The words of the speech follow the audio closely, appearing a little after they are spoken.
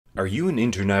Are you an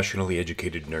internationally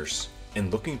educated nurse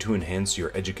and looking to enhance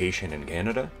your education in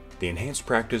Canada? The Enhanced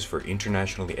Practice for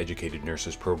Internationally Educated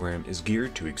Nurses program is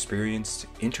geared to experienced,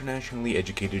 internationally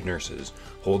educated nurses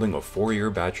holding a 4-year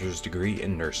bachelor's degree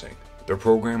in nursing. The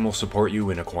program will support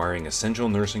you in acquiring essential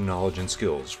nursing knowledge and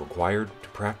skills required to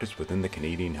practice within the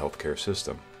Canadian healthcare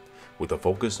system, with a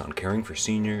focus on caring for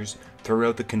seniors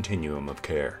throughout the continuum of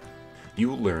care. You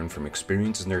will learn from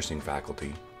experienced nursing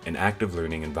faculty in active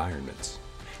learning environments,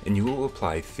 and you will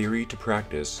apply theory to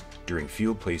practice during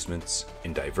field placements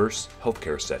in diverse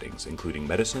healthcare settings including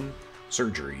medicine,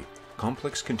 surgery,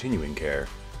 complex continuing care,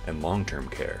 and long-term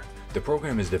care. The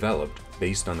program is developed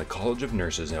based on the College of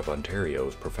Nurses of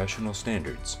Ontario's professional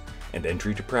standards and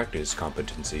entry to practice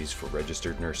competencies for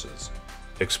registered nurses.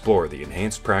 Explore the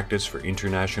Enhanced Practice for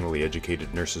Internationally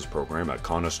Educated Nurses program at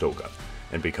Conestoga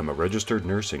and become a registered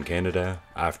nurse in Canada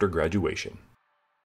after graduation.